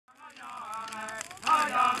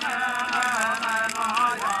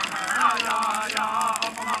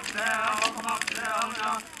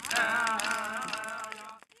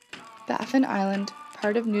Baffin Island,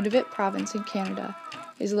 part of Nunavut Province in Canada,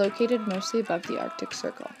 is located mostly above the Arctic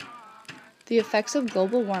Circle. The effects of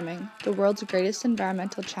global warming, the world's greatest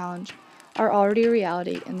environmental challenge, are already a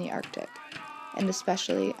reality in the Arctic, and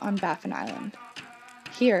especially on Baffin Island.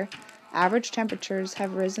 Here, average temperatures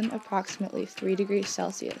have risen approximately 3 degrees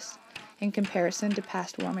Celsius in comparison to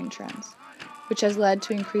past warming trends, which has led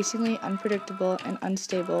to increasingly unpredictable and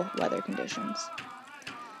unstable weather conditions.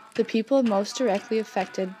 The people most directly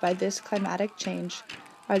affected by this climatic change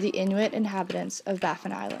are the Inuit inhabitants of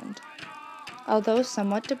Baffin Island. Although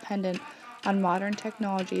somewhat dependent on modern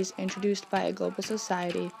technologies introduced by a global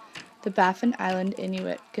society, the Baffin Island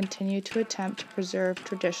Inuit continue to attempt to preserve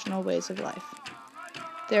traditional ways of life.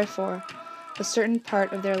 Therefore, a certain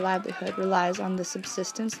part of their livelihood relies on the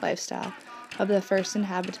subsistence lifestyle of the first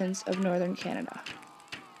inhabitants of northern Canada.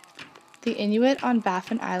 The Inuit on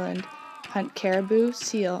Baffin Island hunt caribou,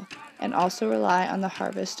 seal, and also rely on the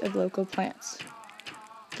harvest of local plants.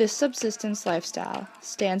 This subsistence lifestyle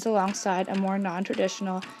stands alongside a more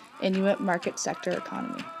non-traditional Inuit market sector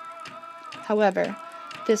economy. However,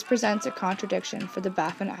 this presents a contradiction for the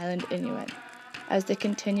Baffin Island Inuit, as the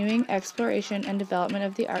continuing exploration and development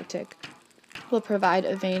of the Arctic will provide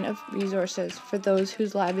a vein of resources for those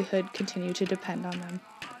whose livelihood continue to depend on them.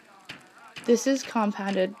 This is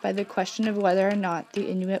compounded by the question of whether or not the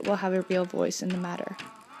Inuit will have a real voice in the matter.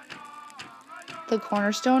 The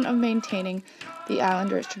cornerstone of maintaining the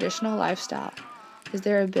islanders' traditional lifestyle is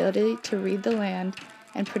their ability to read the land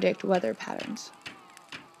and predict weather patterns.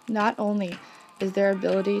 Not only is their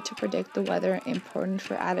ability to predict the weather important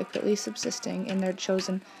for adequately subsisting in their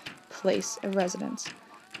chosen place of residence,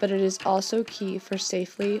 but it is also key for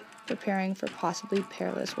safely preparing for possibly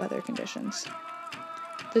perilous weather conditions.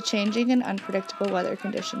 The changing and unpredictable weather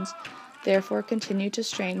conditions therefore continue to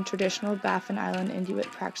strain traditional Baffin Island Inuit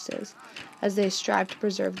practices as they strive to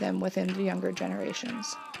preserve them within the younger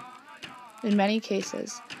generations. In many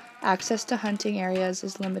cases, access to hunting areas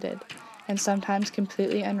is limited and sometimes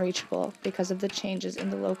completely unreachable because of the changes in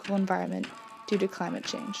the local environment due to climate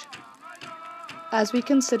change. As we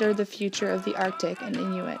consider the future of the Arctic and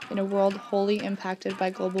Inuit in a world wholly impacted by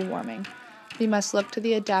global warming, we must look to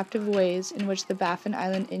the adaptive ways in which the Baffin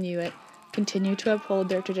Island Inuit continue to uphold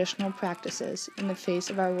their traditional practices in the face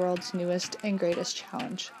of our world's newest and greatest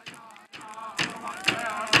challenge.